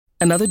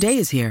Another day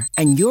is here,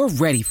 and you're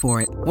ready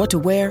for it. What to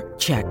wear?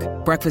 Check.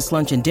 Breakfast,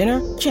 lunch, and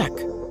dinner? Check.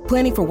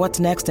 Planning for what's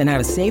next and how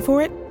to save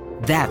for it?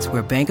 That's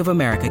where Bank of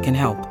America can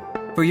help.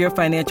 For your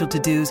financial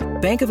to-dos,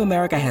 Bank of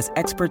America has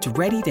experts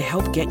ready to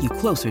help get you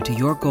closer to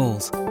your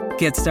goals.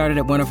 Get started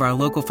at one of our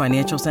local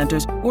financial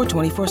centers or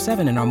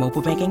 24/7 in our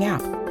mobile banking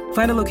app.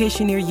 Find a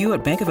location near you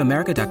at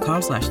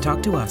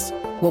bankofamerica.com/talktous.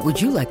 What would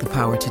you like the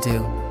power to do?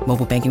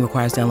 Mobile banking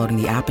requires downloading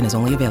the app and is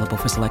only available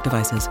for select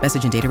devices.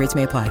 Message and data rates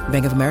may apply.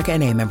 Bank of America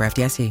N.A., member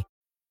FDIC.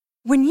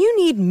 When you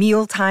need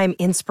mealtime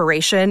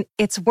inspiration,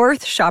 it's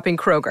worth shopping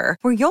Kroger,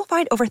 where you'll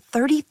find over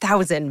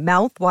 30,000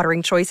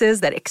 mouth-watering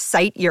choices that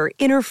excite your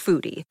inner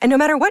foodie. And no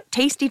matter what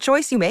tasty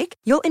choice you make,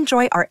 you'll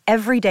enjoy our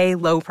everyday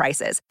low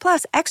prices,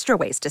 plus extra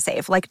ways to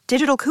save, like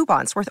digital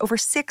coupons worth over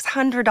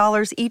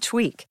 $600 each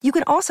week. You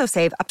can also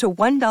save up to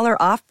 $1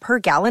 off per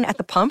gallon at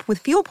the pump with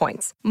fuel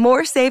points.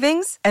 More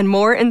savings and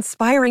more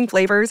inspiring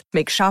flavors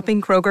make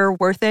shopping Kroger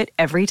worth it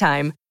every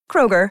time.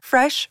 Kroger,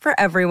 fresh for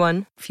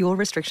everyone. Fuel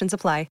restrictions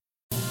apply.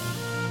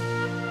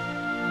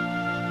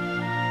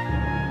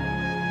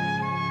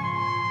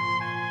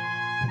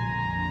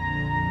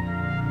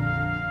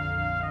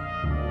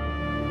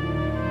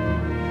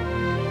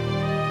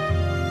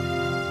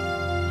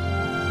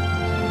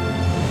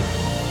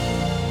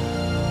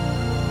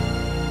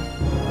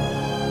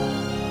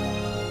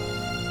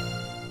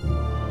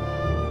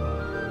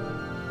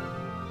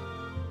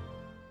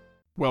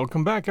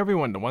 Welcome back,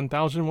 everyone, to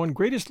 1001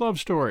 Greatest Love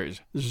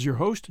Stories. This is your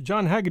host,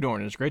 John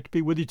Hagedorn, and it's great to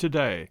be with you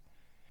today.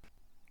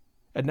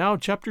 And now,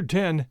 Chapter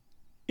 10,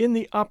 In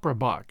the Opera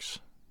Box.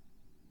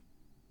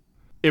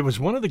 It was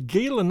one of the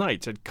gala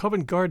nights at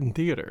Covent Garden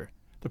Theatre,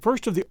 the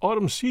first of the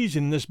autumn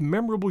season in this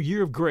memorable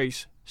year of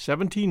grace,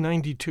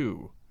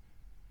 1792.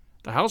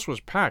 The house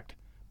was packed,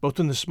 both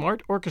in the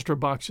smart orchestra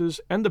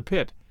boxes and the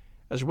pit,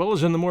 as well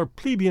as in the more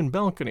plebeian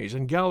balconies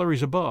and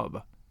galleries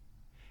above.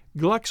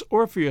 Gluck's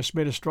Orpheus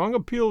made a strong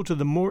appeal to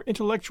the more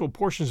intellectual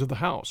portions of the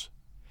house,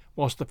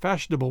 whilst the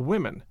fashionable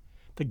women,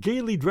 the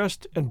gaily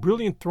dressed and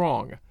brilliant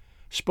throng,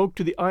 spoke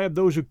to the eye of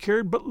those who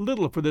cared but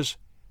little for this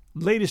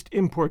latest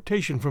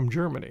importation from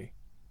Germany.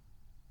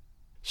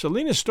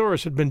 Selina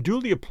Storace had been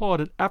duly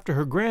applauded after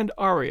her grand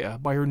aria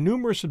by her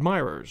numerous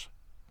admirers.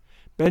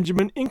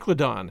 Benjamin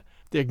Incledon,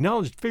 the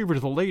acknowledged favorite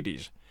of the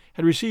ladies,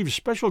 had received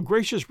special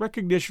gracious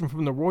recognition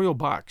from the royal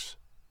box.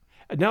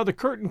 And now the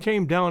curtain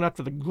came down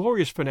after the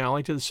glorious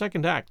finale to the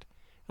second act,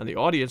 and the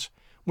audience,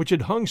 which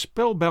had hung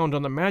spellbound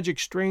on the magic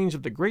strains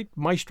of the great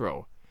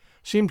maestro,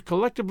 seemed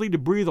collectively to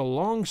breathe a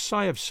long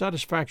sigh of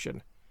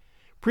satisfaction,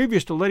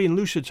 previous to letting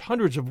loose its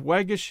hundreds of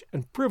waggish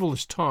and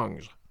frivolous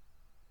tongues.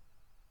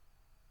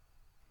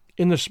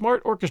 In the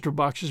smart orchestra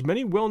boxes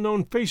many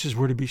well-known faces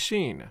were to be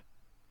seen.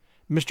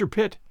 Mr.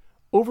 Pitt,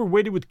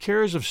 overweighted with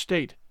cares of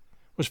state,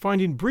 was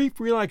finding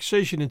brief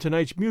relaxation in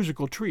tonight's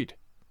musical treat.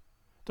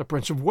 The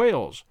Prince of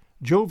Wales,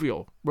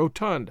 jovial,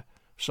 rotund,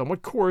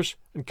 somewhat coarse,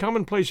 and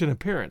commonplace in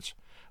appearance,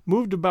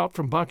 moved about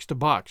from box to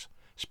box,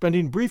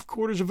 spending brief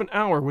quarters of an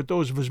hour with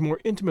those of his more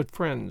intimate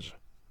friends.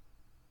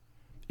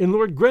 In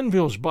Lord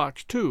Grenville's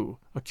box, too,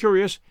 a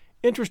curious,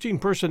 interesting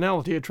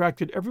personality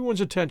attracted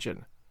everyone's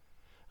attention.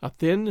 A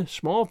thin,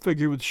 small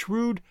figure with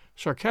shrewd,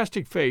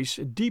 sarcastic face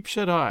and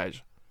deep-set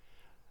eyes,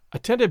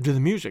 attentive to the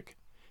music,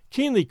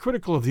 keenly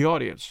critical of the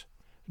audience,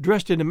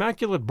 dressed in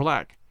immaculate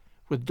black,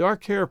 with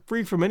dark hair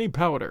free from any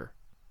powder.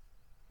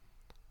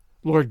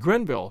 Lord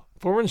Grenville,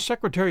 Foreign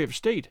Secretary of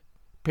State,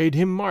 paid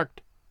him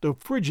marked, though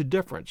frigid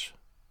deference.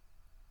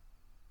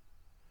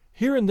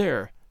 Here and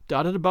there,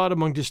 dotted about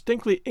among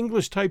distinctly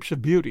English types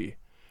of beauty,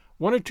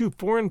 one or two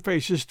foreign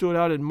faces stood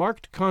out in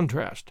marked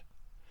contrast.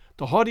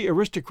 The haughty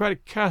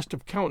aristocratic cast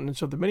of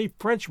countenance of the many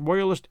French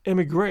royalist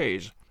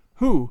émigrés,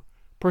 who,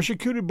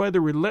 persecuted by the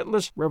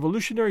relentless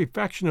revolutionary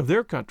faction of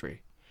their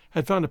country,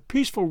 had found a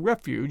peaceful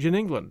refuge in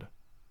England.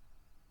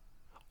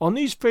 On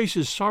these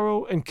faces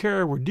sorrow and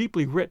care were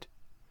deeply writ.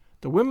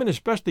 The women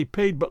especially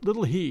paid but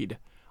little heed,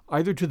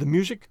 either to the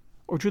music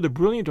or to the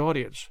brilliant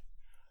audience.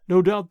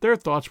 No doubt their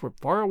thoughts were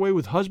far away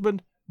with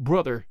husband,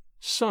 brother,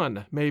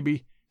 son,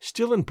 maybe,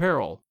 still in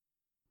peril,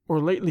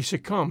 or lately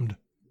succumbed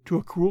to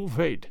a cruel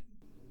fate.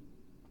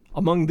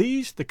 Among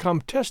these, the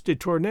Comtesse de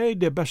Tournay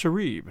de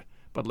Bessarive,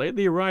 but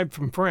lately arrived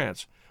from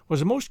France,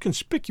 was a most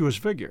conspicuous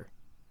figure.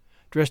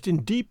 Dressed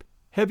in deep,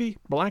 heavy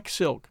black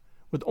silk,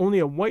 with only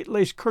a white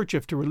lace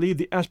kerchief to relieve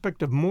the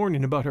aspect of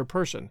mourning about her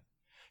person,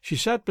 she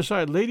sat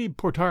beside Lady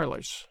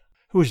Portarles,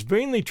 who was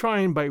vainly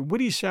trying by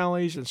witty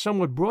sallies and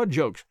somewhat broad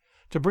jokes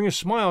to bring a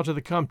smile to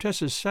the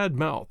Comtesse's sad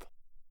mouth.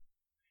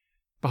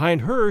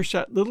 Behind her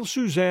sat little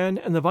Suzanne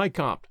and the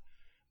Vicomte,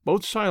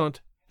 both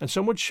silent and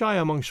somewhat shy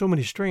among so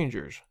many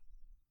strangers.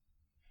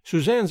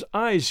 Suzanne's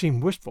eyes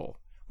seemed wistful.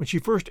 When she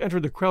first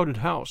entered the crowded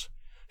house,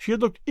 she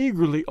had looked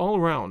eagerly all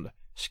around,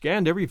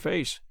 scanned every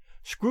face,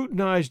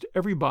 scrutinized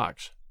every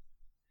box.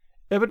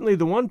 Evidently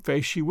the one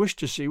face she wished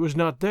to see was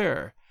not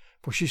there,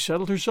 for she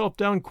settled herself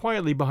down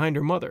quietly behind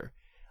her mother,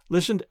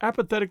 listened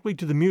apathetically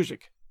to the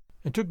music,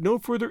 and took no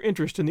further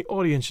interest in the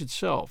audience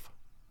itself.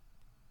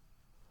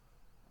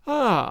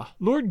 "Ah,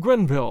 Lord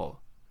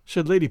Grenville,"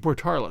 said Lady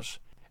Portarles,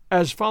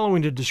 as,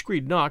 following a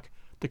discreet knock,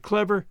 the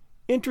clever,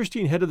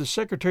 interesting head of the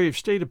Secretary of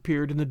State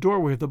appeared in the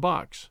doorway of the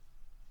box.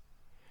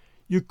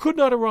 "You could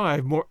not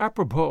arrive more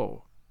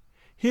apropos.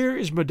 Here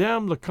is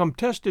Madame la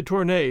Comtesse de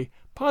Tournay,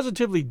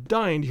 positively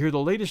dying to hear the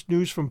latest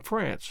news from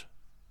France."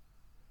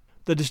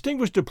 The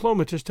distinguished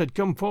diplomatist had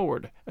come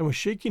forward and was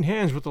shaking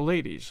hands with the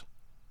ladies.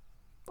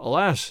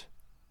 "Alas,"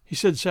 he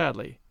said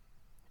sadly,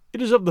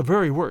 "it is of the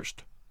very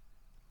worst.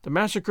 The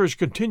massacres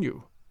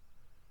continue.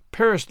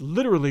 Paris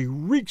literally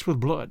reeks with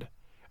blood,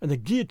 and the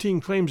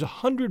guillotine claims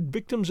 100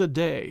 victims a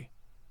day."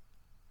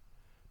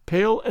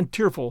 Pale and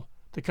tearful,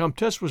 the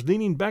Comtesse was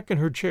leaning back in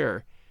her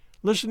chair,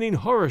 listening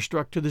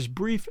horror-struck to this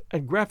brief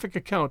and graphic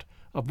account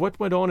of what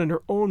went on in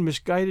her own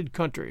misguided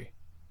country.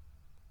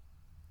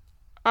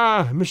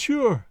 "Ah,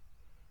 monsieur,"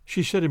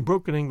 she said in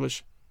broken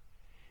English,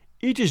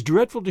 "it is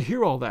dreadful to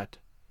hear all that,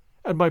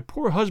 and my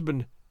poor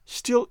husband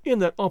still in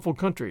that awful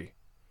country.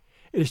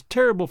 It is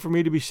terrible for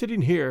me to be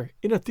sitting here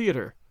in a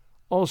theatre,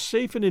 all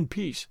safe and in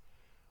peace,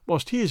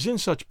 whilst he is in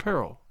such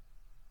peril."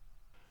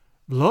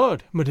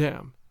 "Lord,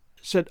 madame,"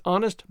 said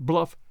honest,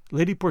 bluff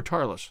Lady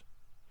Portarles,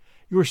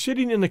 "your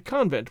sitting in a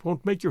convent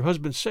won't make your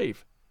husband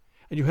safe,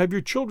 and you have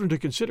your children to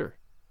consider.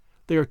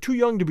 They are too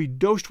young to be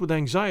dosed with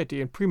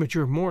anxiety and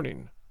premature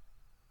mourning."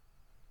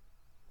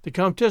 The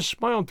Comtesse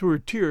smiled through her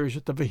tears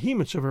at the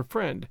vehemence of her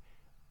friend.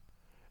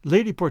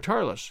 Lady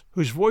Portarles,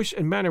 whose voice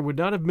and manner would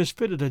not have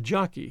misfitted a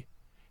jockey,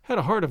 had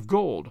a heart of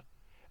gold,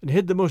 and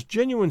hid the most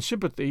genuine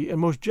sympathy and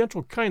most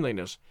gentle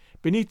kindliness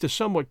beneath the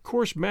somewhat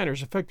coarse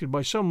manners affected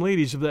by some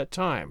ladies of that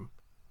time.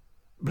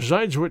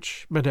 "Besides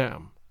which,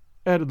 madame,"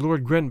 added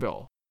Lord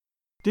Grenville,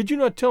 "did you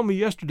not tell me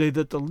yesterday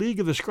that the League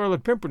of the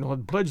Scarlet Pimpernel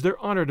had pledged their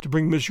honor to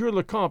bring Monsieur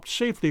le Comte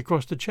safely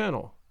across the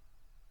Channel?"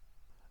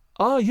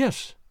 "Ah,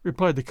 yes,"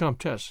 replied the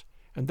Comtesse,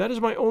 "and that is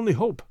my only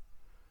hope.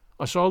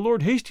 I saw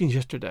Lord Hastings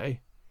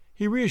yesterday.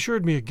 He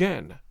reassured me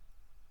again.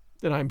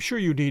 Then I am sure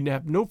you need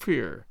have no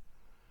fear.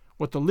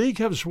 What the League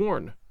have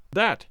sworn,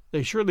 that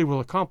they surely will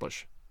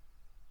accomplish."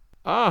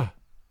 "Ah,"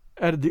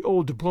 added the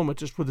old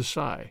diplomatist with a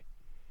sigh,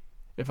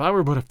 "if I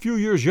were but a few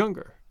years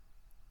younger."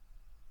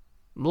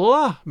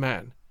 "La,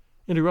 man,"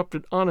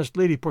 interrupted honest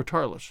Lady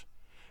Portarles,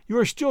 "you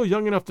are still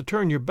young enough to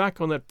turn your back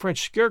on that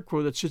French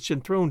scarecrow that sits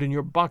enthroned in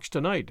your box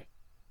tonight."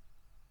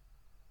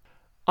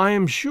 "I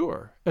am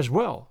sure, as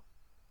well,"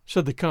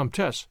 said the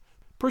Comtesse,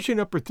 pursing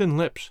up her thin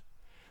lips,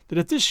 "that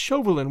if this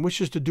Chauvelin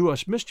wishes to do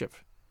us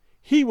mischief,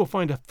 he will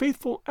find a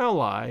faithful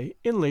ally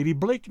in Lady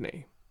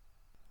Blakeney."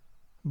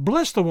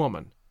 "Bless the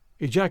woman!"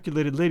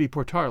 ejaculated Lady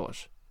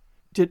Portarles.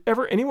 "Did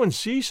ever anyone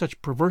see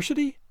such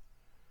perversity?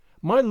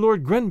 My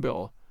Lord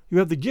Grenville, you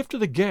have the gift of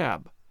the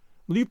gab.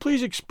 Will you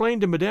please explain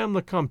to Madame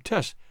la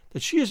Comtesse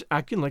that she is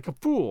acting like a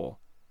fool?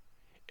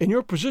 In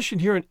your position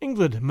here in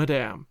England,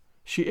 madame,"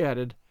 she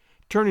added,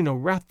 turning a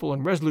wrathful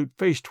and resolute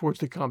face towards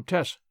the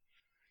Comtesse,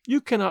 "you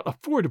cannot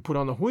afford to put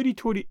on the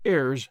hoity-toity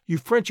airs you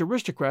French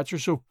aristocrats are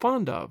so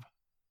fond of.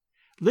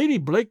 Lady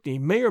Blakeney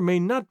may or may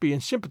not be in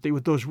sympathy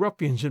with those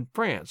ruffians in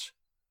France.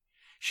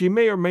 She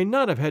may or may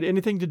not have had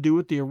anything to do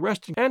with the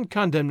arrest and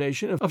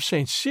condemnation of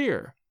St.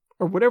 Cyr,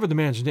 or whatever the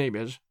man's name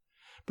is,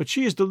 but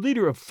she is the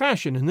leader of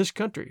fashion in this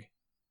country.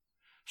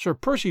 Sir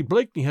Percy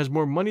Blakeney has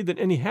more money than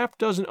any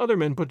half-dozen other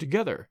men put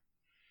together.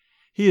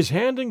 He is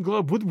hand and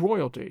glove with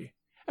royalty,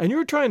 and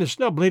your trying to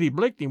snub Lady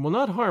Blakeney will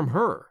not harm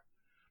her,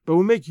 but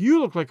will make you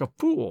look like a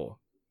fool.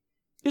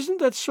 Isn't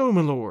that so,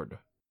 my lord?"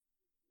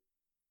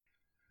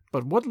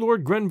 But what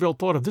Lord Grenville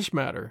thought of this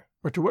matter,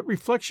 or to what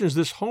reflections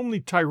this homely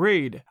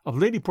tirade of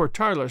Lady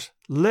Portarles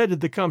led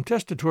the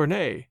Comtesse de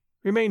Tournay,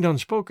 remained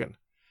unspoken,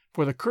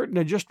 for the curtain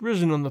had just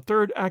risen on the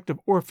third act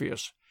of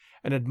Orpheus,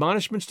 and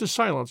admonishments to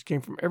silence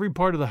came from every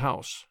part of the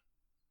house.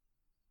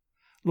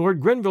 Lord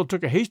Grenville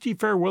took a hasty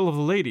farewell of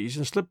the ladies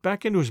and slipped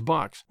back into his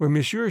box, where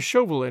Monsieur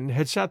Chauvelin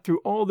had sat through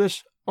all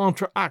this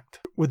entr'acte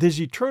with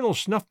his eternal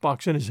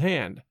snuff-box in his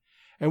hand,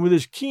 and with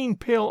his keen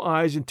pale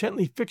eyes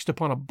intently fixed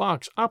upon a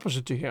box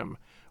opposite to him,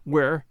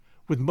 where,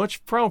 with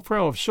much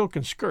frou-frou of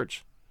silken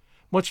skirts,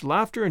 much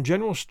laughter and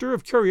general stir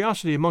of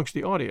curiosity amongst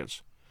the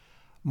audience,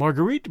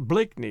 Marguerite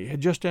Blakeney had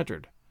just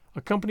entered,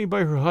 accompanied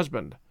by her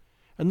husband,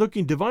 and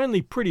looking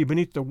divinely pretty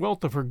beneath the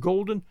wealth of her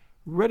golden,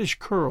 reddish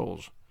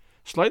curls,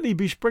 slightly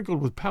besprinkled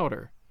with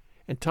powder,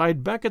 and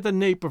tied back at the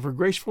nape of her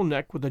graceful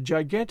neck with a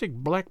gigantic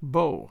black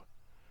bow.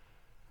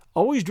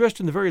 Always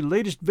dressed in the very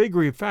latest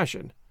vagary of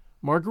fashion,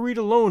 Marguerite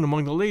alone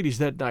among the ladies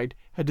that night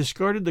had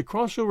discarded the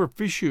crossover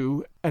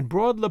fichu and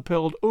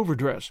broad-lapelled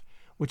overdress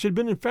which had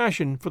been in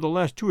fashion for the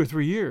last 2 or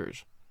 3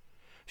 years.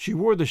 She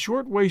wore the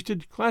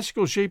short-waisted,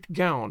 classical-shaped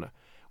gown,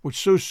 which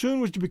so soon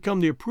was to become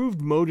the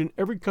approved mode in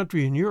every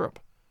country in Europe.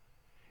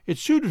 It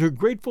suited her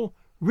graceful,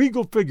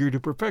 regal figure to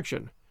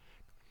perfection,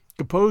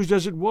 composed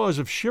as it was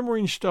of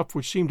shimmering stuff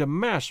which seemed a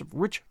mass of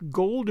rich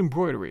gold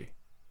embroidery.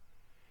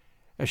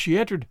 As she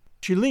entered,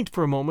 she leant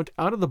for a moment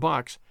out of the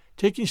box,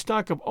 taking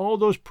stock of all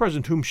those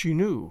present whom she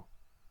knew.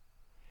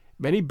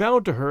 Many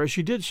bowed to her as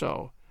she did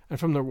so, and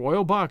from the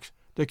royal box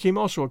there came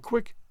also a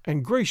quick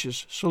and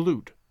gracious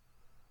salute.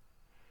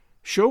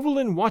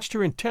 Chauvelin watched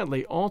her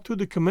intently all through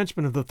the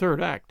commencement of the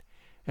third act,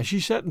 as she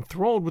sat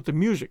enthralled with the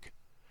music,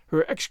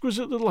 her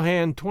exquisite little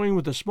hand toying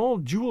with a small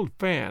jeweled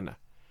fan,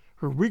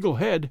 her regal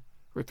head,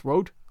 her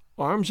throat,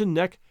 arms, and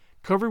neck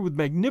covered with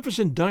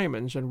magnificent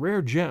diamonds and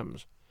rare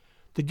gems,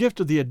 the gift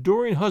of the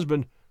adoring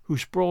husband who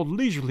sprawled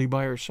leisurely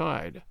by her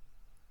side.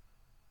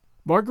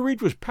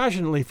 Marguerite was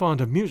passionately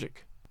fond of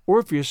music.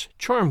 Orpheus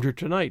charmed her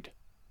tonight.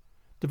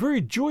 The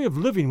very joy of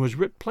living was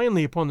writ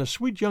plainly upon the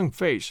sweet young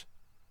face.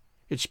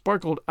 It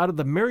sparkled out of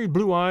the merry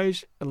blue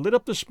eyes and lit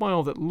up the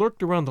smile that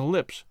lurked around the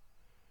lips.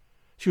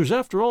 She was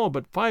after all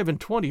but 25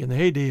 in the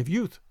heyday of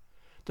youth,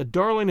 the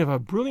darling of a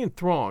brilliant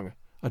throng,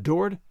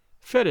 adored,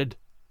 feted,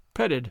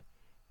 petted,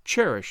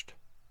 cherished.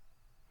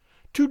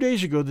 2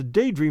 days ago the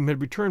Daydream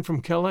had returned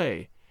from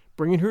Calais,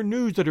 bringing her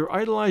news that her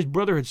idolized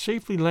brother had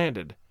safely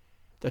landed,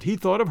 that he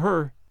thought of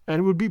her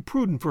and would be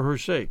prudent for her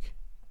sake.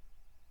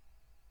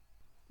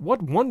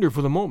 What wonder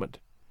for the moment,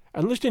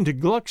 and listening to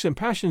Gluck's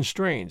impassioned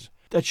strains,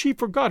 that she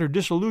forgot her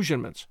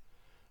disillusionments,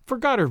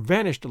 forgot her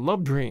vanished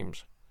love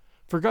dreams,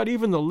 forgot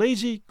even the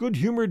lazy,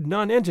 good-humored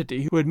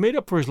nonentity who had made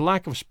up for his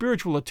lack of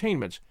spiritual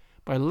attainments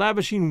by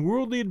lavishing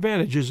worldly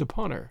advantages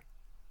upon her.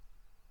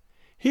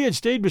 He had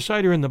stayed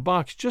beside her in the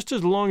box just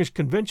as long as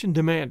convention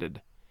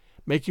demanded,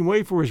 making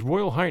way for His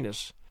Royal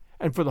Highness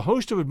and for the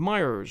host of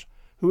admirers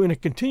who in a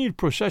continued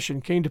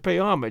procession came to pay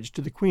homage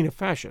to the Queen of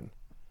Fashion.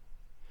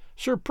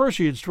 Sir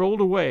Percy had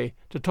strolled away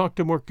to talk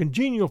to more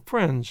congenial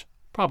friends,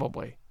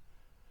 probably.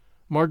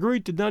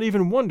 Marguerite did not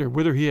even wonder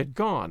whither he had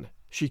gone.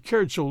 She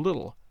cared so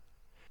little.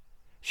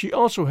 She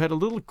also had a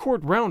little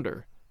court round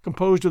her,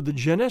 composed of the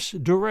jeunesse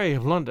dorée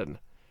of London,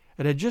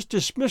 and had just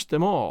dismissed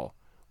them all,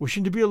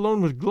 wishing to be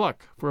alone with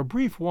Gluck for a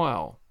brief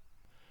while.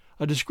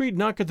 A discreet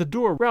knock at the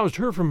door roused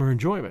her from her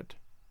enjoyment.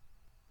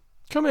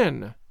 "Come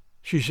in,"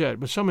 she said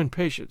with some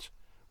impatience,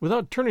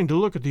 without turning to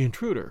look at the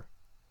intruder.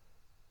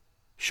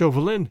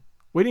 Chauvelin,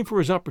 waiting for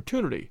his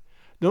opportunity,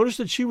 noticed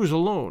that she was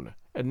alone,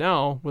 and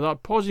now,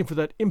 without pausing for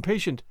that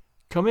impatient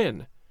 "come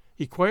in,"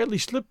 he quietly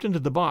slipped into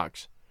the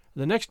box,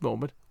 and the next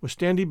moment was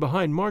standing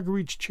behind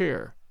Marguerite's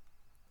chair.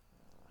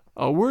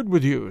 "A word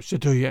with you,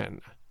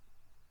 citoyenne,"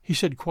 he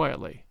said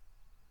quietly.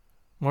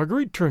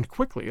 Marguerite turned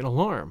quickly in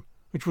alarm,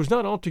 which was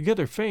not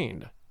altogether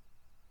feigned.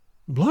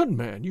 "Blood,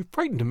 man, you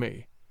frightened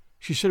me,"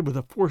 she said with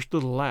a forced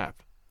little laugh.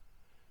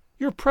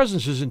 "Your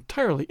presence is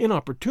entirely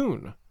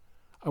inopportune.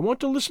 I want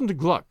to listen to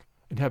Gluck,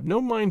 and have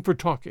no mind for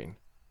talking."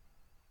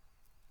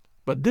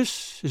 "But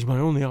this is my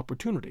only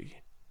opportunity,"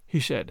 he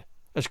said,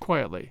 as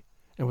quietly,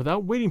 and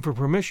without waiting for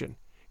permission,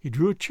 he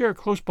drew a chair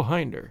close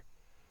behind her,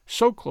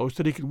 so close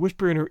that he could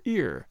whisper in her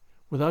ear,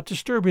 without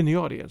disturbing the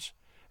audience,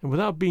 and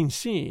without being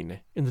seen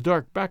in the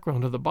dark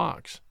background of the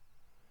box.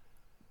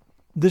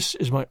 "This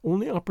is my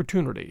only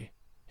opportunity,"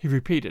 he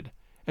repeated,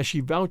 as she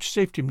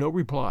vouchsafed him no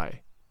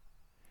reply.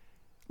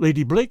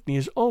 "Lady Blakeney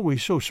is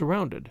always so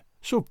surrounded,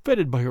 so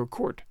feted by her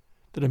court,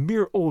 that a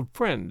mere old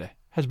friend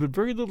has but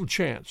very little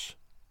chance."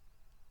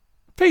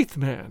 "Faith,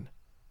 man,"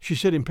 she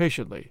said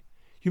impatiently,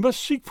 "you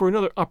must seek for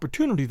another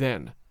opportunity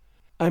then.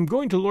 I am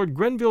going to Lord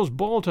Grenville's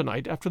ball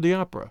tonight after the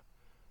opera.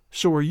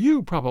 So are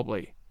you,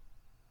 probably.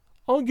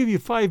 I'll give you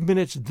 5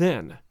 minutes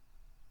then."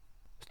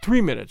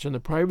 3 minutes in the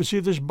privacy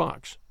of this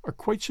box are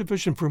quite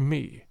sufficient for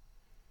me,"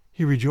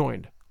 he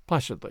rejoined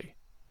placidly,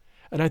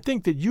 "and I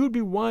think that you would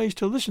be wise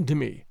to listen to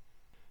me,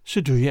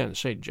 citoyenne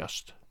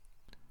Saint-Just."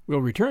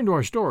 We'll return to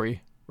our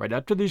story right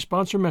after these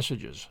sponsor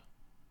messages.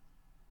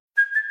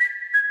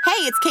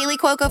 Hey, it's Kaylee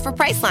Cuoco for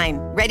Priceline.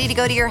 Ready to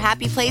go to your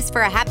happy place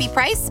for a happy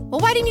price?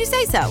 Well, why didn't you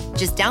say so?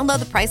 Just download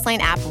the Priceline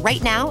app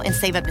right now and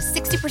save up to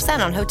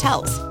 60% on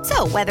hotels.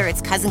 So whether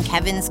it's Cousin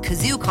Kevin's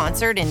Kazoo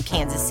Concert in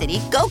Kansas City,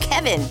 go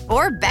Kevin,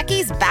 or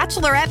Becky's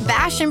Bachelorette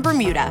Bash in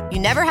Bermuda, you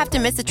never have to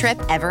miss a trip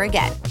ever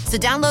again. So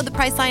download the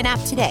Priceline app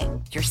today.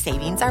 Your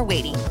savings are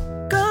waiting.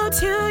 Go to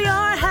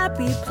your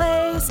happy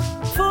place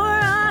for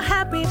a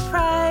happy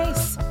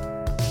price.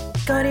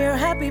 Go to your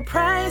happy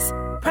price,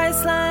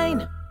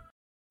 Priceline.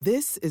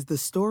 This is the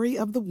story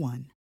of the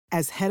one.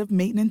 As head of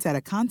maintenance at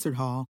a concert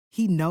hall,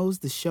 he knows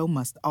the show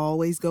must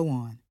always go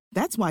on.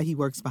 That's why he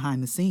works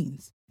behind the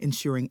scenes,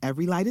 ensuring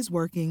every light is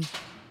working,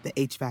 the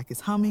HVAC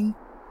is humming,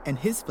 and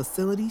his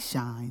facility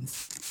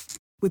shines.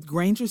 With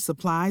Grainger's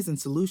supplies and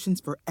solutions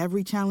for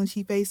every challenge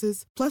he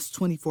faces, plus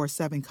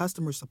 24/7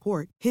 customer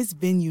support, his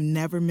venue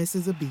never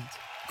misses a beat.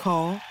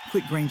 Call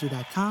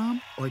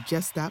quickgrainger.com or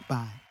just stop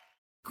by.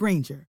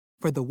 Grainger,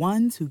 for the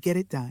ones who get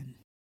it done.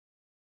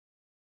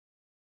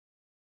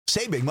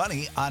 Saving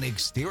money on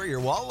exterior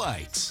wall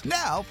lights.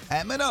 Now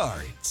at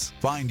Menards.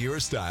 Find your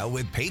style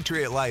with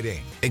Patriot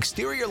Lighting.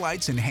 Exterior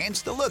lights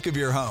enhance the look of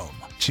your home.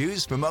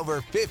 Choose from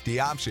over 50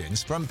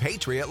 options from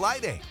Patriot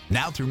Lighting.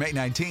 Now through May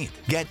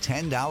 19th, get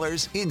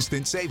 $10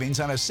 instant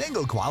savings on a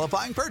single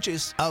qualifying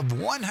purchase of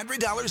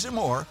 $100 or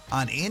more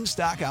on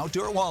in-stock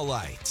outdoor wall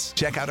lights.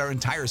 Check out our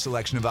entire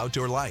selection of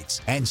outdoor lights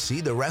and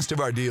see the rest of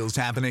our deals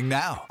happening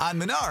now on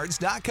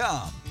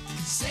Menards.com.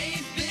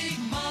 Save big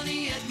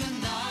money at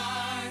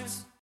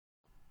Menards.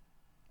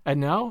 And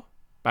now,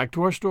 back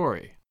to our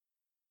story.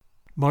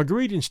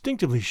 Marguerite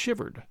instinctively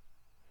shivered.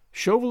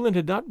 Chauvelin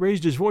had not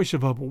raised his voice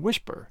above a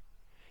whisper.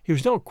 He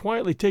was now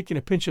quietly taking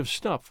a pinch of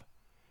snuff,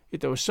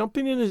 yet there was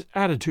something in his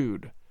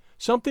attitude,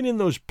 something in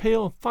those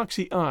pale,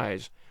 foxy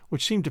eyes,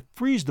 which seemed to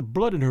freeze the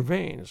blood in her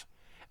veins,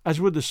 as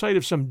with the sight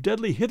of some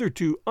deadly,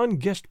 hitherto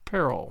unguessed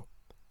peril.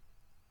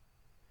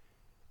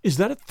 "Is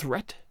that a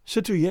threat,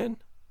 citoyenne?"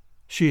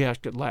 she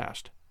asked at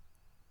last.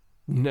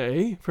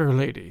 "Nay, fair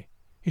lady,"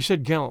 he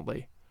said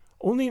gallantly,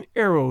 "only an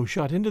arrow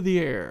shot into the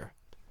air."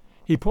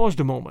 He paused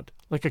a moment,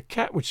 like a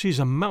cat which sees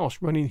a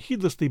mouse running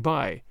heedlessly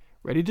by,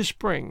 ready to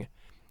spring,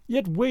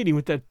 yet waiting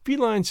with that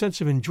feline sense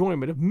of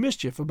enjoyment of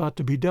mischief about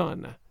to be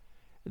done.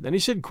 And then he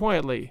said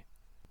quietly,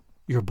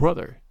 "Your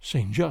brother,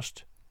 Saint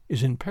Just,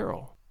 is in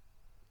peril."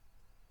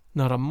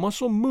 Not a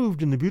muscle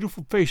moved in the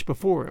beautiful face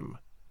before him.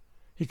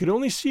 He could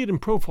only see it in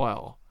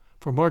profile,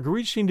 for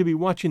Marguerite seemed to be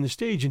watching the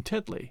stage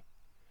intently.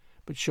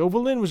 But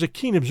Chauvelin was a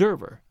keen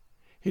observer.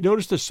 He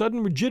noticed the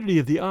sudden rigidity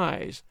of the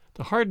eyes,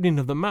 the hardening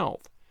of the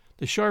mouth,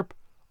 the sharp,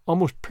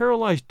 almost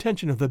paralyzed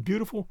tension of the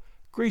beautiful,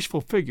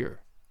 graceful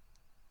figure.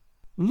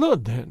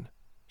 "Lud, then,"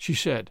 she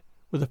said,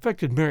 with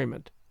affected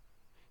merriment,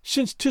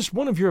 "since 'tis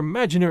one of your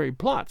imaginary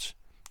plots,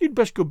 you'd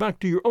best go back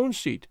to your own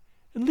seat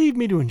and leave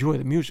me to enjoy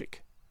the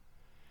music."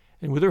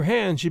 And with her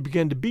hand she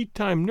began to beat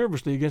time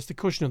nervously against the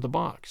cushion of the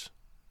box.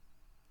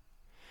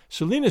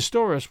 Selina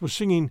Storace was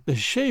singing the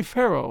Che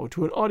Faro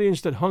to an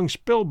audience that hung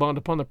spellbound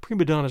upon the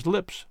prima donna's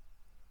lips.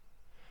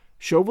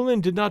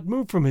 Chauvelin did not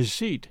move from his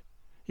seat.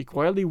 He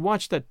quietly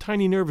watched that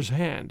tiny nervous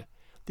hand,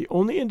 the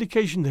only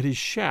indication that his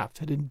shaft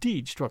had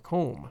indeed struck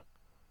home.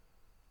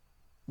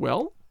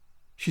 "Well?"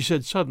 she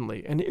said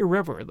suddenly and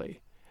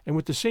irreverently, and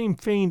with the same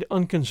feigned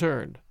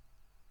unconcern.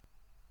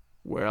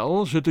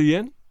 "Well,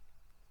 citoyenne?"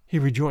 he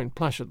rejoined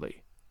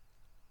placidly.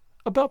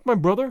 "About my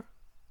brother?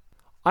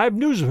 I have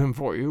news of him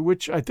for you,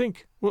 which, I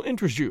think, will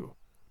interest you.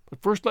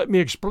 But first let me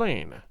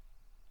explain.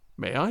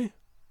 May I?"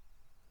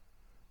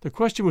 The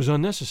question was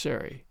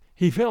unnecessary.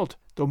 He felt,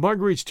 though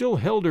Marguerite still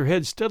held her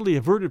head steadily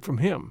averted from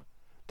him,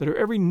 that her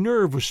every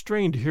nerve was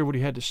strained to hear what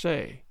he had to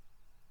say.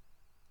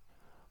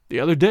 "The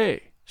other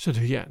day,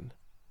 citoyenne,"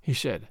 he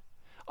said,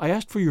 "I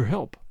asked for your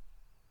help.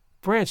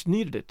 France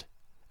needed it,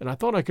 and I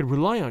thought I could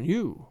rely on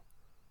you.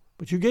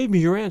 But you gave me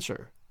your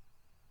answer.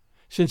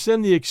 Since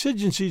then the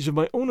exigencies of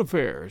my own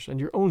affairs and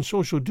your own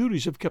social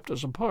duties have kept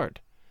us apart,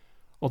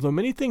 although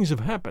many things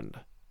have happened."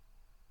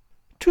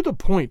 "To the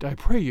point, I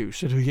pray you,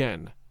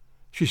 citoyenne,"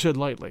 she said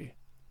lightly.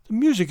 "The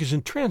music is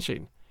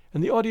entrancing,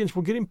 and the audience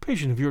will get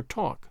impatient of your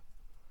talk."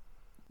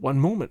 "One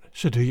moment,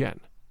 citoyenne.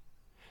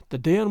 The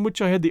day on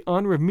which I had the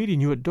honor of meeting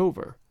you at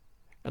Dover,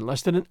 and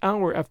less than an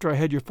hour after I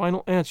had your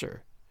final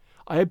answer,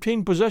 I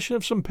obtained possession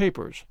of some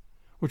papers,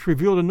 which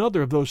revealed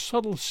another of those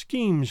subtle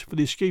schemes for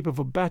the escape of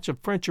a batch of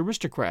French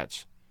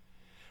aristocrats,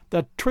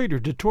 that traitor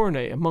de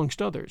Tournay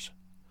amongst others,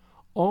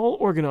 all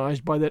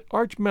organized by that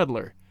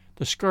arch-meddler,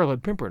 the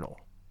Scarlet Pimpernel.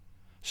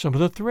 Some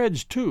of the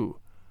threads, too,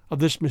 of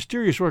this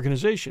mysterious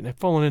organization have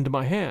fallen into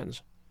my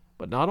hands,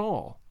 but not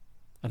all,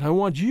 and I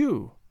want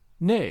you,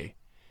 nay,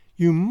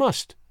 you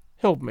must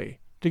help me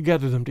to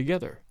gather them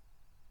together."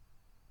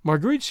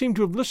 Marguerite seemed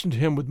to have listened to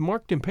him with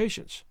marked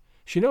impatience.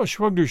 She now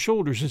shrugged her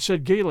shoulders and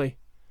said gaily,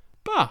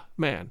 "Bah,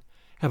 man,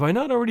 have I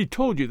not already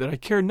told you that I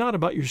care not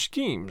about your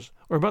schemes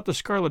or about the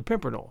Scarlet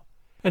Pimpernel?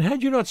 And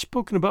had you not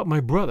spoken about my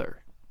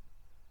brother?"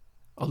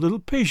 "A little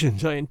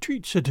patience, I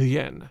entreat,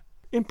 citoyenne,"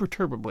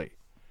 imperturbably.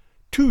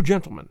 "Two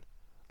gentlemen,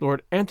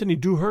 Lord Antony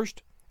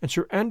Dewhurst and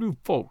Sir Andrew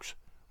Ffoulkes,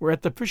 were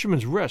at the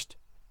Fisherman's Rest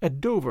at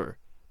Dover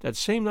that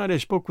same night I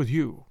spoke with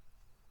you."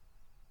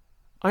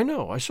 "I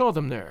know, I saw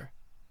them there."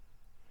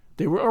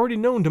 "They were already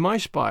known to my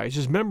spies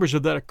as members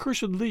of that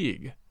accursed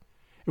league.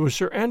 It was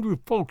Sir Andrew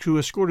Ffoulkes who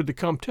escorted the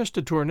Comtesse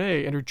de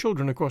Tournay and her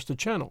children across the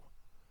Channel.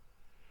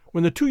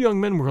 When the two young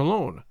men were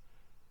alone,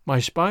 my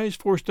spies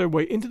forced their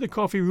way into the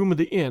coffee-room of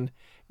the inn,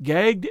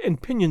 gagged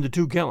and pinioned the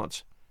two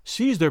gallants,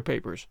 seized their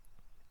papers,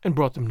 and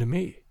brought them to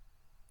me."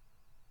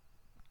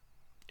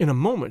 In a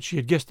moment she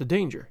had guessed the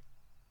danger.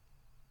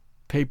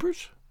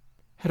 Papers?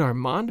 Had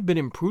Armand been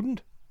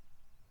imprudent?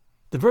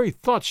 The very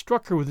thought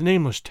struck her with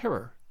nameless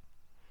terror.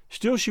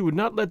 Still she would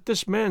not let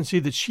this man see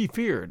that she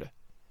feared.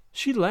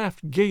 She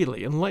laughed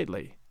gaily and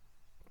lightly.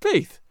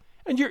 "Faith,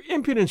 and your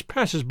impudence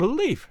passes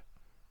belief,"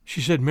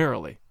 she said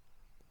merrily.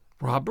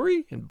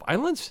 "Robbery and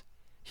violence?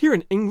 Here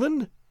in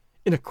England?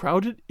 In a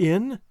crowded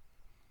inn?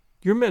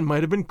 Your men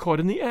might have been caught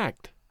in the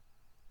act."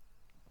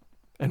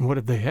 "And what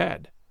if they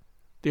had?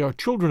 They are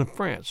children of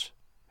France,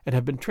 and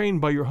have been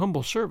trained by your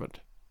humble servant.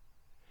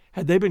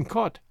 Had they been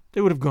caught,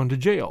 they would have gone to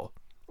jail,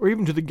 or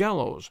even to the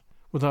gallows,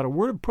 without a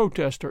word of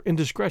protest or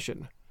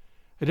indiscretion.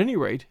 At any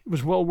rate, it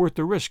was well worth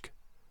the risk.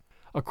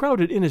 A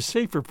crowded inn is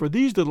safer for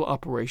these little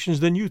operations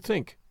than you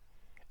think,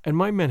 and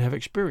my men have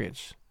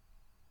experience."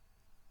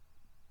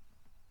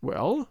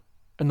 "Well,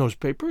 and those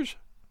papers?"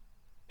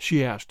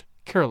 she asked,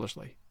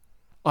 carelessly.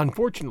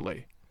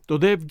 "Unfortunately, though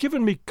they have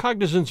given me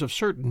cognizance of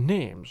certain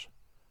names,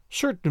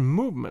 certain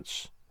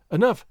movements,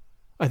 enough,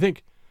 I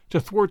think, to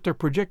thwart their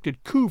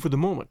projected coup for the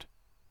moment.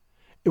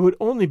 It would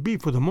only be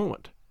for the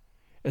moment,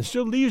 and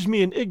still leaves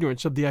me in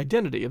ignorance of the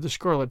identity of the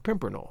Scarlet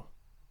Pimpernel."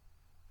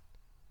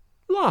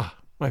 "La,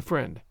 my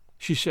friend,"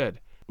 she said,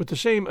 with the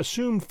same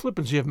assumed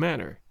flippancy of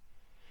manner.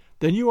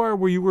 "Then you are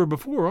where you were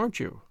before, aren't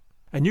you?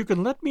 And you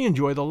can let me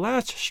enjoy the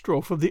last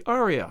strophe of the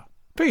aria.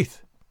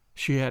 Faith,"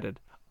 she added,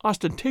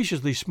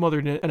 ostentatiously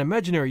smothered in an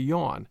imaginary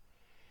yawn,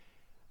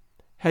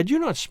 "had you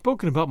not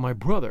spoken about my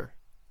brother—"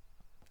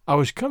 "I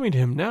was coming to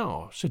him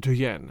now," said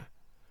Citoyen.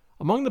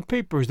 "Among the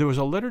papers there was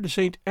a letter to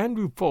St.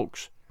 Andrew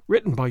Ffoulkes,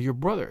 written by your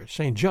brother,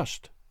 St.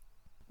 Just."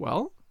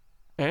 "Well,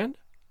 and?"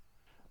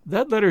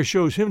 "That letter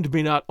shows him to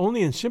be not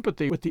only in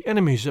sympathy with the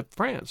enemies of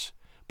France,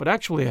 but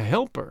actually a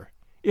helper,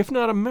 if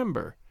not a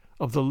member,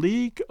 of the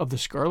League of the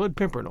Scarlet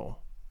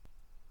Pimpernel."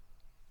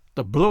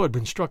 The blow had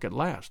been struck at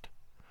last.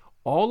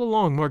 All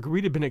along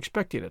Marguerite had been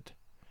expecting it.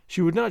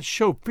 She would not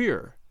show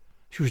fear.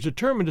 She was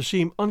determined to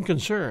seem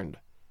unconcerned,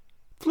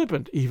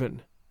 flippant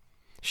even.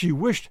 She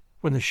wished,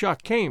 when the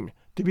shock came,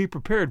 to be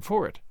prepared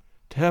for it,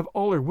 to have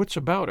all her wits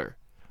about her,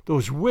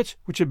 those wits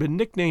which had been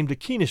nicknamed the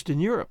keenest in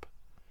Europe.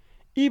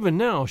 Even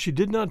now she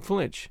did not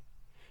flinch.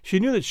 She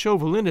knew that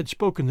Chauvelin had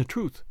spoken the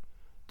truth.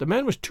 The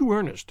man was too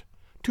earnest,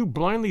 too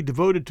blindly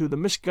devoted to the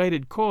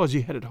misguided cause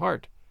he had at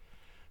heart,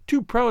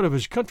 too proud of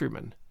his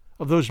countrymen,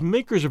 of those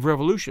makers of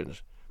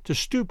revolutions, to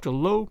stoop to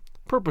low,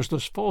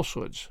 purposeless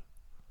falsehoods.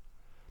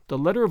 The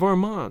letter of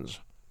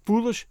Armand's,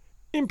 foolish,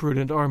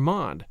 imprudent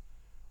Armand,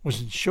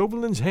 was in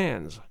Chauvelin's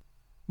hands.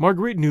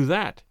 Marguerite knew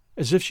that,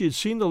 as if she had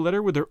seen the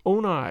letter with her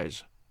own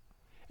eyes.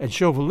 And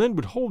Chauvelin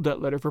would hold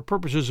that letter for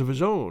purposes of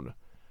his own,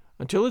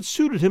 until it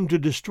suited him to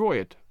destroy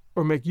it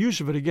or make use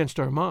of it against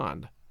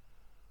Armand.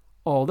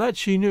 All that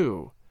she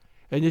knew,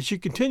 and yet she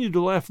continued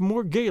to laugh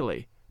more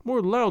gaily,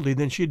 more loudly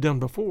than she had done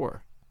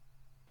before.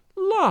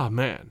 "La,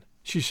 man,"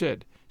 she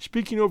said,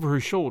 speaking over her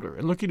shoulder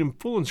and looking him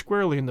full and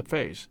squarely in the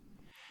face,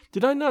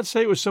 "did I not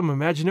say it was some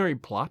imaginary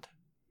plot?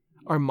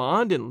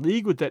 Armand in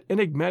league with that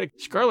enigmatic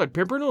Scarlet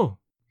Pimpernel?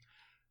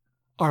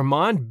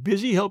 Armand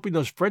busy helping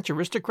those French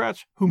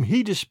aristocrats whom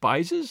he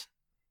despises?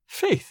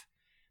 Faith,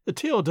 the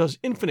tale does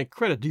infinite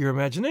credit to your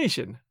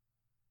imagination."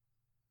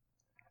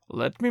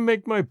 "Let me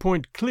make my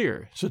point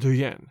clear,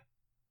 Citoyen,"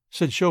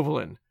 said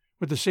Chauvelin,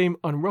 with the same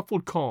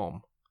unruffled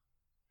calm.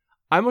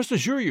 "I must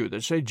assure you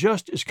that St.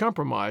 Just is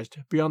compromised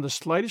beyond the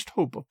slightest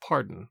hope of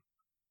pardon."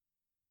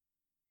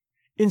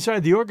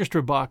 Inside the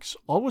orchestra box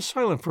all was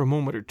silent for a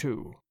moment or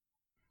two.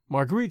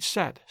 Marguerite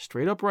sat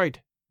straight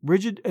upright,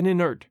 rigid and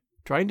inert,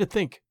 trying to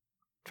think,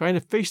 trying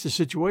to face the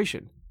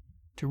situation,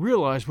 to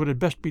realize what had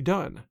best be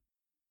done.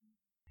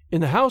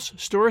 In the house,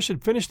 Storace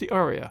had finished the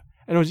aria,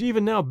 and was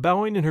even now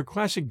bowing in her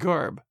classic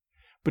garb,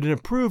 but in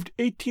approved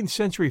 18th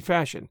century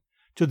fashion,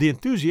 to the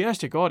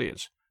enthusiastic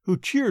audience, who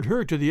cheered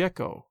her to the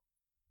echo.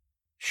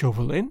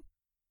 "Chauvelin?"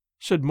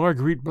 said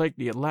Marguerite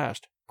Blakeney at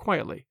last,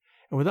 quietly,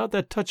 and without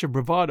that touch of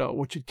bravado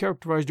which had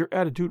characterized her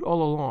attitude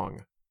all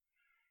along.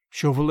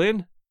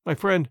 "Chauvelin, my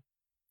friend,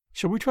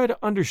 shall we try to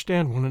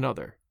understand one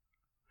another?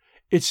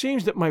 It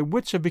seems that my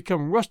wits have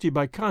become rusty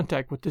by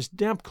contact with this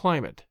damp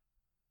climate.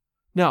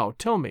 Now,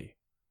 tell me,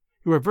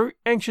 you are very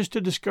anxious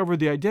to discover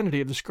the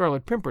identity of the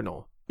Scarlet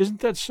Pimpernel,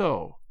 isn't that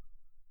so?"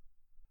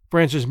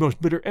 "France's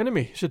most bitter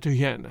enemy,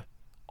 Citoyen,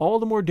 all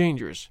the more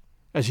dangerous,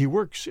 as he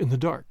works in the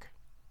dark."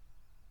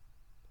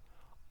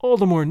 "All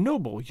the more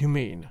noble, you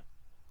mean?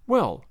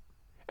 Well,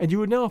 and you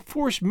would now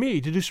force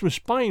me to do some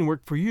spying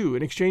work for you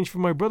in exchange for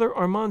my brother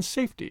Armand's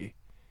safety.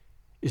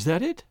 Is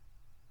that it?"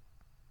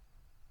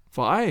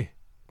 "Fie,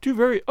 two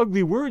very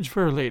ugly words,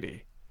 fair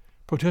lady,"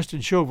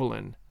 protested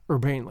Chauvelin,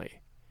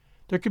 urbanely.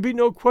 "There could be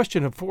no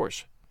question of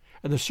force,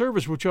 and the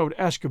service which I would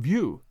ask of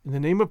you, in the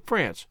name of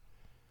France,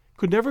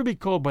 could never be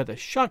called by the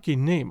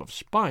shocking name of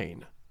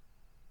spying."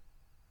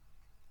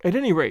 "At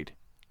any rate,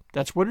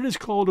 that's what it is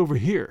called over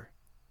here,"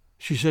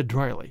 she said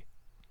dryly.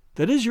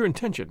 "That is your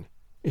intention,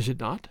 is it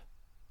not?"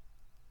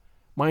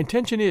 "My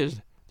intention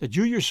is that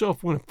you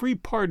yourself win a free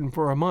pardon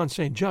for Armand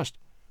St. Just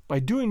by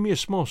doing me a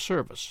small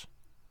service."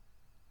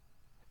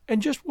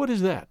 "And just what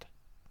is that?"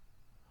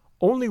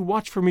 "Only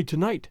watch for me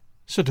tonight,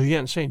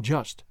 Citoyen St.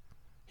 Just,"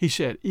 he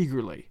said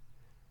eagerly.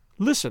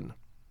 "Listen.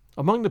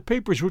 Among the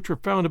papers which were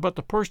found about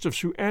the purse of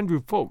Sir Andrew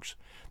Ffoulkes,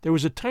 there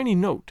was a tiny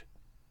note.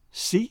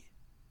 See?"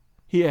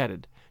 he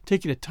added,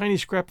 taking a tiny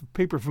scrap of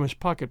paper from his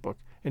pocketbook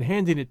and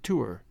handing it to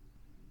her.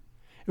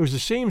 It was the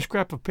same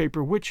scrap of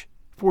paper which,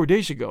 4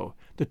 days ago,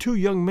 the two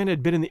young men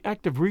had been in the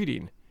act of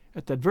reading,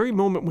 at that very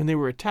moment when they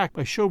were attacked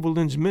by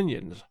Chauvelin's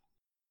minions.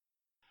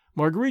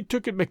 Marguerite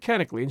took it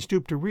mechanically and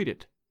stooped to read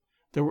it.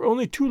 There were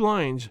only 2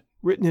 lines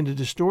written in a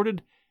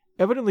distorted,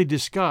 evidently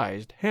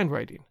disguised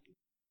handwriting.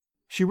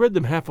 She read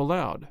them half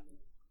aloud.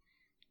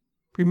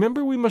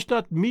 "Remember, we must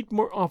not meet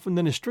more often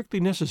than is strictly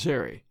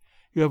necessary.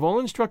 You have all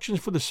instructions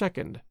for the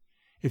second.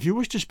 If you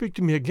wish to speak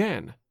to me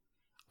again,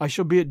 I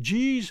shall be at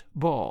G.'s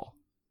ball."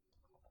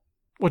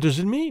 "What does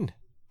it mean?"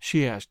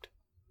 she asked.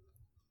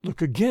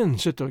 "Look again,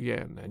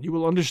 Citoyen, and you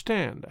will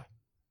understand.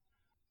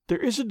 There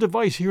is a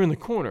device here in the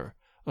corner,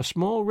 a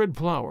small red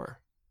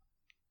flower."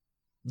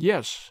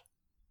 "Yes."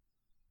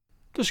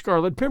 "The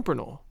Scarlet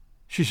Pimpernel,"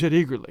 she said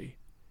eagerly.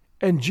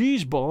 "And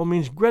G.'s ball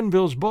means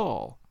Grenville's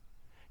ball.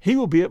 He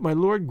will be at my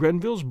Lord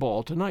Grenville's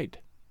ball tonight."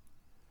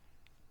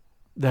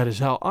 That is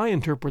how I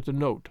interpret the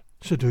note,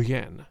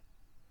 citoyenne,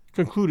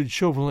 concluded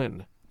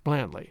Chauvelin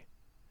blandly.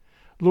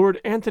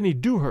 Lord Anthony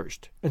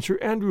Dewhurst and Sir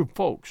Andrew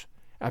Ffoulkes,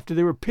 after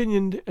they were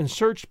pinioned and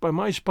searched by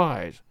my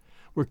spies,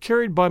 were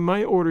carried by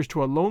my orders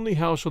to a lonely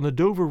house on the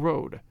Dover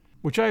Road,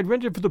 which I had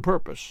rented for the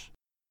purpose.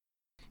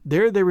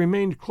 There they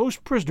remained close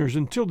prisoners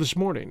until this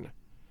morning.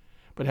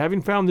 But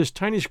having found this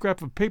tiny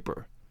scrap of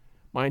paper,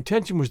 my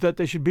intention was that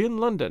they should be in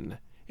London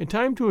in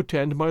time to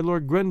attend my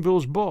Lord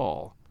Grenville's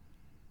ball.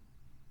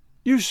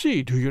 You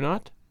see, do you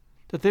not,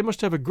 that they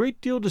must have a great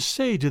deal to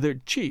say to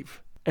their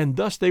chief, and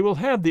thus they will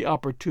have the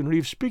opportunity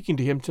of speaking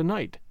to him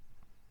tonight,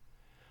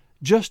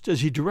 just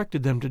as he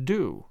directed them to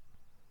do.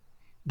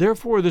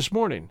 Therefore, this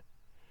morning,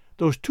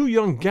 those two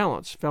young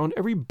gallants found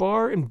every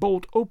bar and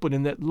bolt open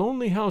in that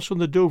lonely house on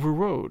the Dover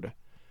Road.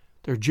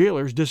 Their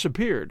jailers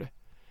disappeared,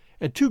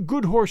 and two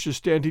good horses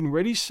standing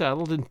ready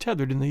saddled and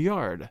tethered in the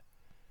yard.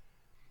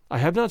 I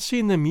have not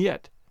seen them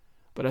yet,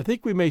 but I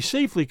think we may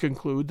safely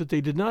conclude that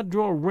they did not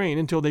draw rein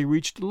until they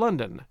reached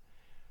London.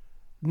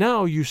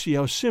 Now you see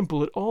how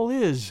simple it all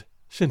is,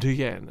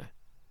 citoyenne.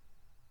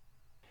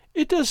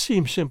 It does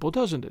seem simple,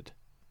 doesn't it?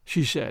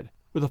 She said,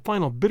 with a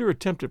final bitter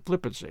attempt at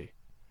flippancy.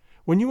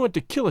 When you want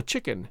to kill a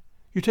chicken,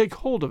 you take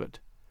hold of it.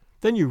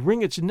 Then you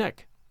wring its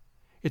neck.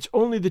 It's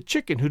only the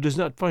chicken who does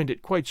not find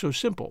it quite so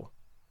simple.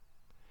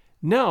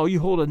 Now you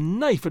hold a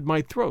knife at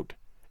my throat,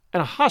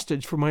 and a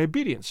hostage for my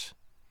obedience.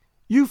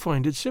 You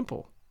find it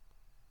simple.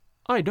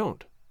 I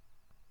don't.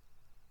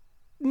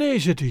 Nay,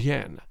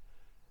 citoyenne,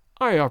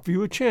 I offer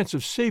you a chance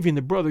of saving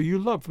the brother you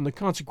love from the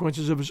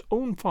consequences of his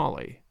own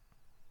folly.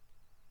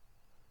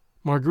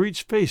 Marguerite's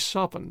face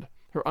softened.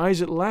 Her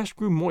eyes at last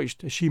grew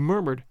moist as she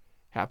murmured,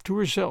 half to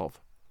herself,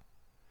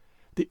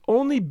 "The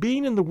only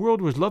being in the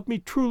world who has loved me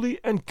truly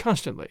and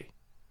constantly.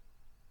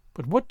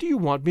 But what do you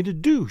want me to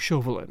do,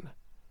 Chauvelin?"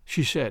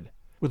 she said,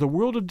 with a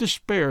world of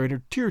despair in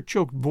her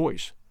tear-choked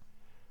voice.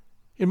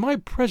 "In my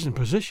present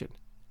position,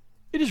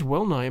 it is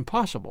well-nigh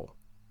impossible."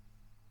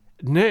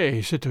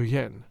 "Nay,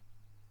 citoyenne,"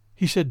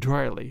 he said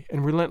dryly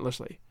and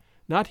relentlessly,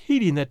 not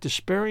heeding that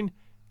despairing,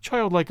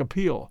 childlike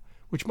appeal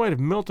which might have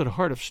melted a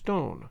heart of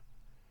stone.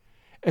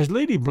 "As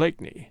Lady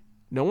Blakeney,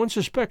 no one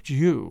suspects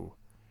you,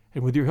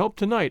 and with your help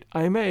tonight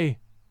I may,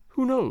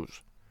 who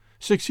knows,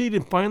 succeed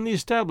in finally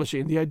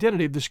establishing the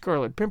identity of the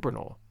Scarlet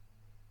Pimpernel.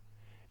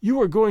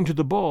 You are going to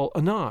the ball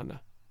anon.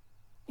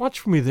 Watch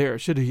for me there,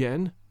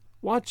 citoyenne.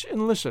 Watch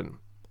and listen.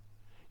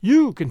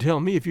 You can tell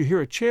me if you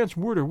hear a chance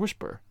word or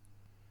whisper.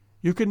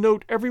 You can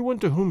note everyone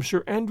to whom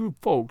Sir Andrew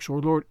Ffoulkes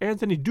or Lord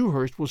Anthony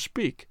Dewhurst will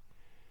speak.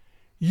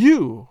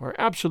 You are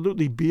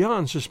absolutely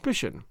beyond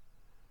suspicion.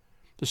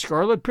 The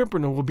Scarlet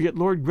Pimpernel will be at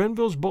Lord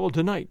Grenville's ball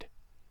tonight.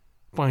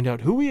 Find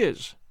out who he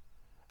is,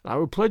 and I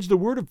will pledge the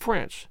word of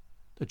France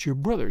that your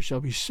brother shall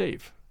be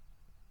safe."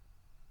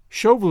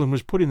 Chauvelin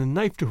was putting the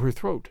knife to her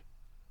throat.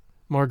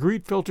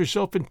 Marguerite felt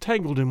herself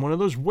entangled in one of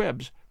those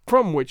webs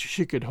from which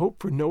she could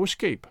hope for no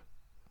escape.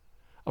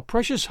 A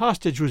precious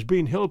hostage was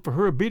being held for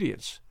her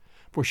obedience,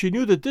 for she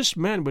knew that this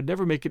man would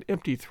never make an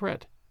empty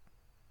threat.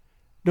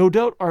 No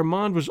doubt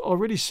Armand was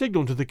already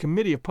signaled to the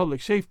Committee of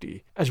Public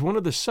Safety as one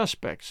of the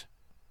suspects.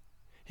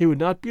 He would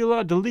not be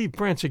allowed to leave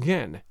France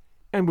again,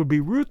 and would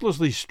be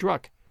ruthlessly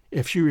struck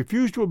if she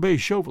refused to obey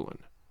Chauvelin.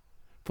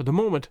 For the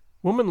moment,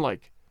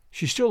 womanlike,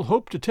 she still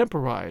hoped to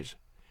temporize.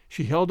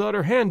 She held out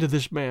her hand to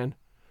this man,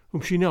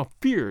 whom she now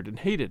feared and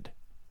hated.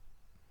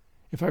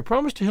 "If I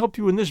promise to help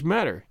you in this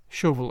matter,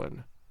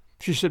 Chauvelin,"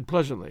 she said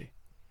pleasantly,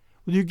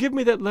 "will you give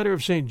me that letter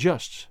of St.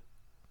 Just's?"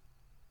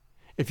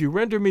 "If you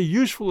render me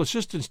useful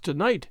assistance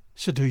tonight,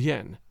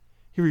 citoyenne,"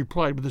 he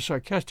replied with a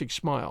sarcastic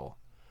smile,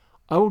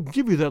 "I will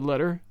give you that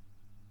letter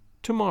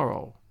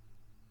tomorrow."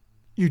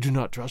 "You do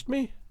not trust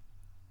me?"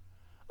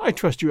 "I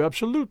trust you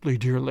absolutely,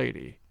 dear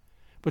lady.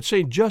 But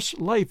St. Just's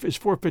life is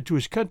forfeit to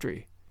his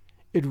country.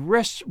 It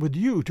rests with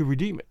you to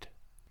redeem it."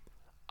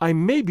 "I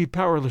may be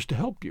powerless to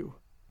help you,"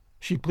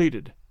 she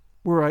pleaded,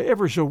 "were I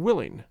ever so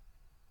willing."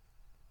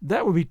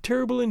 "That would be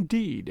terrible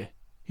indeed,"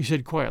 he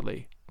said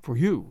quietly, "for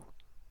you,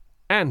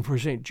 and for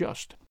St.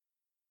 Just."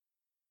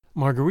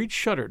 Marguerite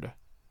shuddered.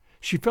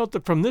 She felt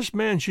that from this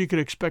man she could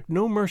expect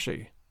no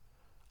mercy.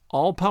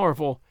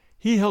 All-powerful,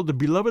 he held the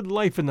beloved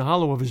life in the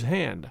hollow of his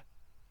hand.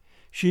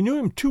 She knew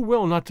him too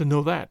well not to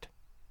know that.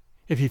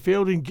 If he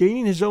failed in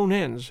gaining his own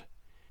ends,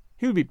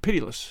 he would be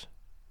pitiless.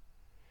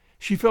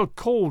 She felt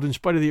cold in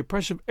spite of the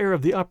oppressive air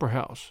of the opera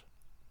house.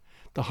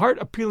 The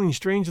heart-appealing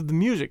strains of the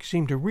music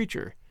seemed to reach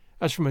her,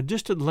 as from a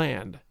distant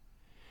land.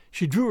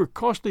 She drew her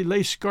costly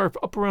lace scarf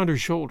up around her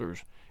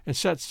shoulders, and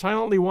sat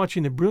silently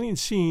watching the brilliant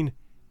scene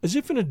as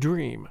if in a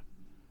dream.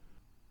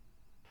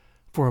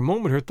 For a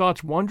moment her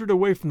thoughts wandered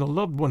away from the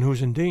loved one who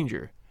was in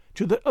danger,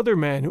 to that other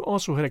man who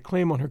also had a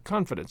claim on her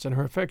confidence and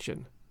her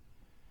affection.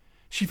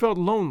 She felt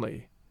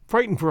lonely,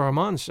 frightened for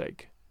Armand's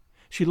sake.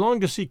 She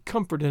longed to seek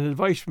comfort and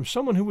advice from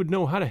someone who would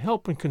know how to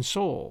help and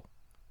console.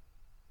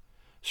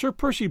 Sir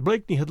Percy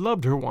Blakeney had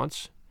loved her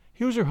once.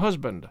 He was her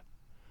husband.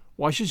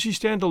 Why should she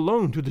stand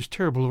alone through this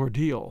terrible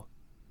ordeal?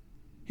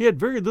 He had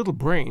very little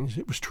brains,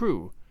 it was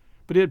true,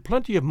 but he had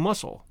plenty of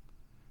muscle.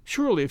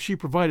 Surely if she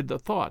provided the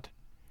thought,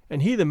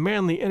 and he the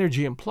manly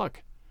energy and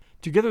pluck,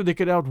 together they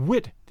could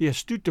outwit the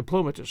astute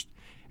diplomatist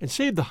and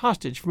save the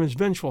hostage from his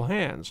vengeful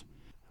hands,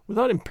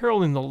 without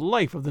imperiling the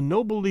life of the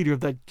noble leader of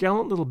that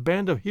gallant little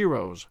band of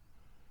heroes.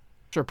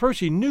 Sir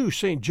Percy knew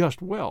St.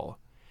 Just well.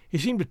 He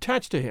seemed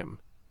attached to him.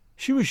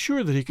 She was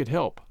sure that he could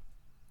help.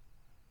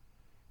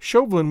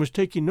 Chauvelin was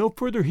taking no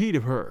further heed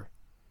of her.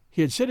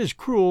 He had said his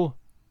cruel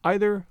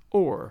either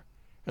or,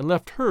 and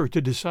left her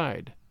to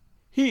decide.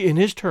 He, in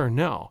his turn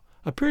now,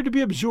 appeared to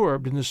be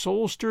absorbed in the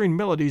soul-stirring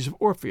melodies of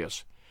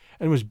Orpheus,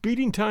 and was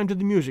beating time to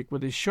the music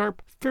with his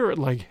sharp,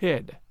 ferret-like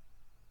head.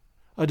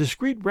 A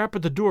discreet rap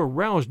at the door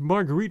roused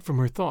Marguerite from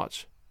her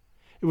thoughts.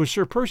 It was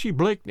Sir Percy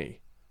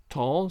Blakeney,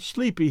 tall,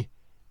 sleepy,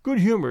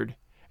 good-humored,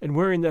 and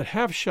wearing that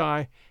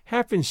half-shy,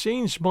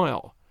 half-insane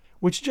smile,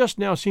 which just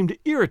now seemed to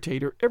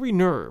irritate her every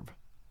nerve.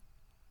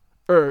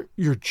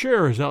 Your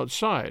chair is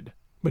outside,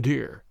 my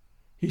dear,"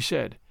 he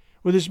said,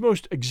 with his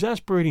most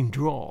exasperating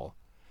drawl.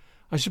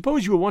 "I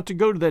suppose you will want to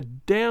go to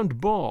that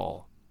damned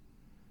ball.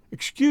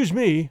 Excuse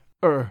me,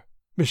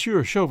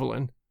 Monsieur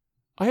Chauvelin,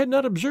 I had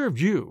not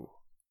observed you."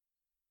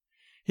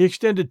 He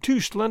extended two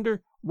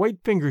slender,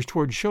 white fingers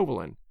toward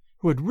Chauvelin,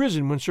 who had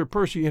risen when Sir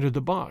Percy entered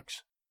the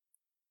box.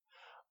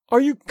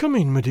 "Are you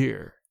coming, my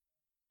dear?"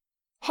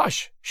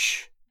 "Hush!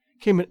 Shh!"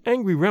 came an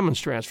angry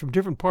remonstrance from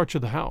different parts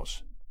of the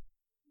house.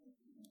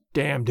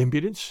 "Damned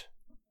impudence!"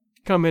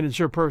 commented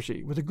Sir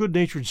Percy, with a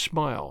good-natured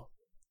smile.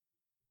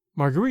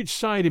 Marguerite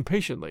sighed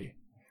impatiently.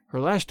 Her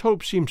last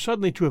hope seemed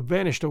suddenly to have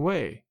vanished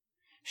away.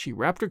 She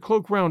wrapped her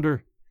cloak round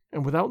her,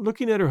 and without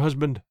looking at her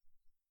husband,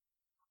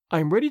 "I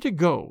am ready to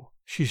go,"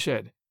 she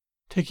said,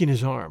 taking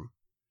his arm.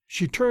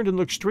 She turned and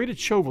looked straight at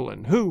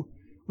Chauvelin, who,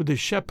 with his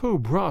chapeau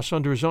brosse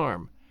under his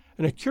arm,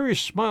 and a curious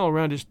smile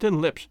round his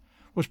thin lips,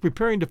 was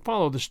preparing to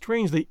follow the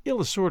strangely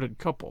ill-assorted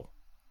couple.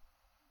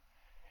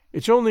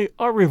 "It's only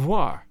au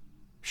revoir,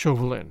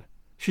 Chauvelin,"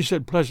 she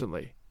said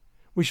pleasantly.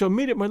 "We shall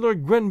meet at my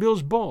Lord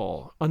Grenville's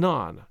ball,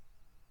 anon."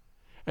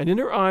 And in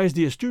her eyes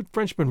the astute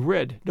Frenchman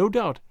read, no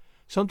doubt,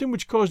 something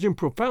which caused him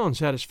profound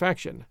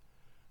satisfaction,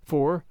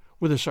 for,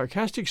 with a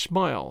sarcastic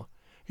smile,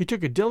 he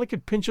took a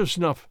delicate pinch of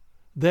snuff,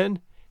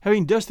 then,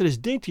 having dusted his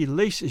dainty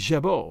lace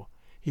jabot,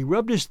 he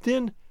rubbed his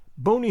thin,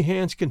 bony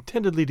hands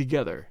contentedly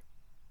together.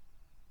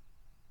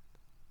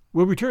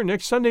 We'll return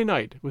next Sunday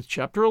night with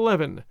Chapter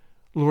 11,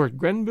 Lord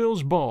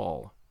Grenville's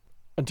Ball.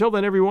 Until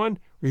then, everyone,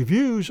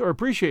 reviews are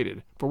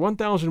appreciated for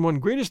 1001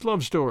 Greatest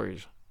Love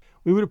Stories.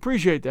 We would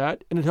appreciate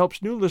that, and it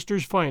helps new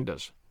listeners find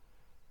us.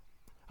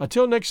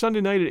 Until next Sunday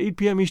night at 8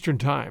 p.m. Eastern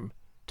Time,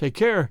 take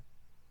care,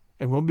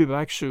 and we'll be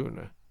back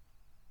soon.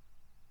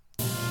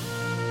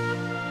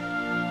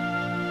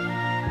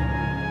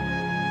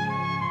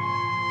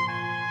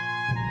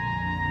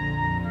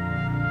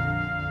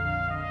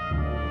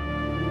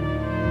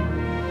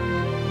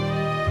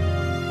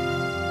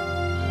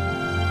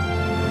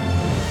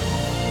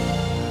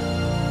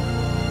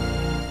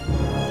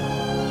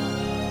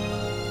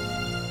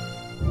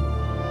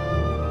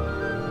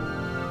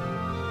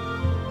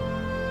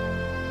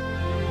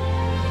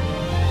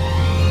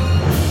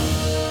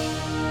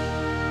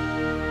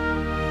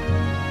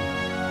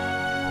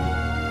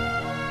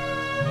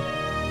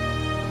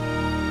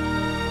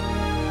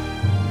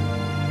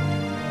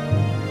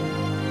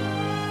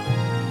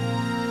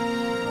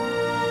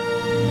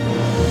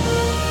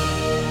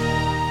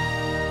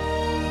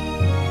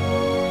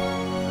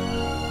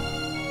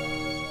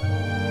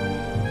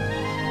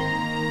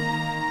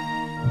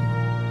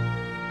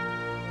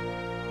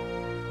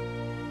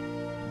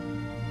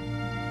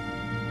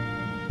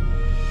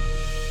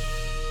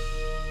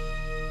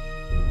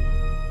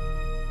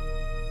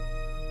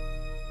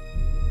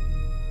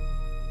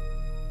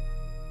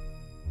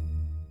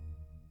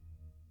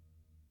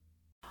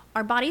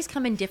 Our bodies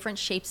come in different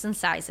shapes and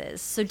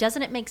sizes, so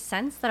doesn't it make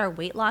sense that our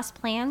weight loss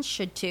plans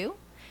should too?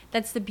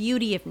 That's the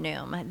beauty of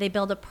Noom. They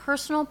build a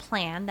personal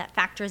plan that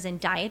factors in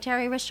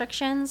dietary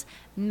restrictions,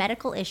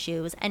 medical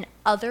issues, and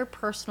other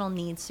personal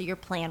needs so your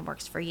plan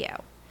works for you.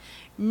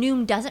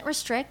 Noom doesn't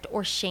restrict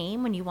or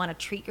shame when you want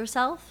to treat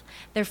yourself.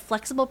 Their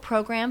flexible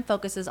program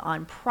focuses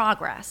on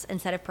progress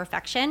instead of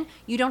perfection.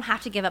 You don't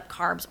have to give up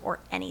carbs or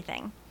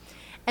anything.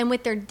 And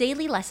with their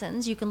daily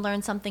lessons, you can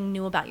learn something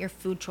new about your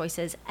food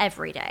choices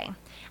every day.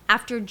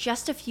 After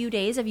just a few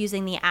days of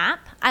using the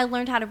app, I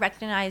learned how to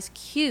recognize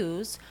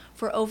cues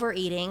for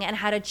overeating and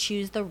how to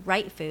choose the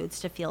right foods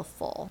to feel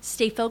full.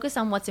 Stay focused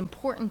on what's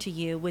important to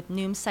you with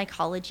Noom's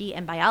psychology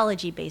and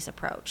biology-based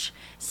approach.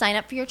 Sign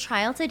up for your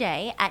trial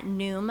today at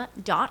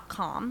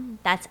Noom.com.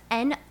 That's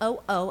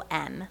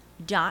Noom.com.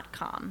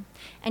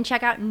 And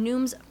check out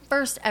Noom's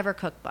first ever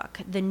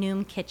cookbook, The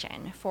Noom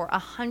Kitchen, for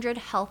 100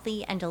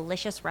 healthy and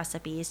delicious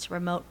recipes to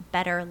promote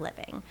better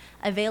living.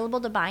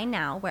 Available to buy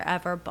now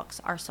wherever books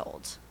are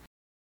sold.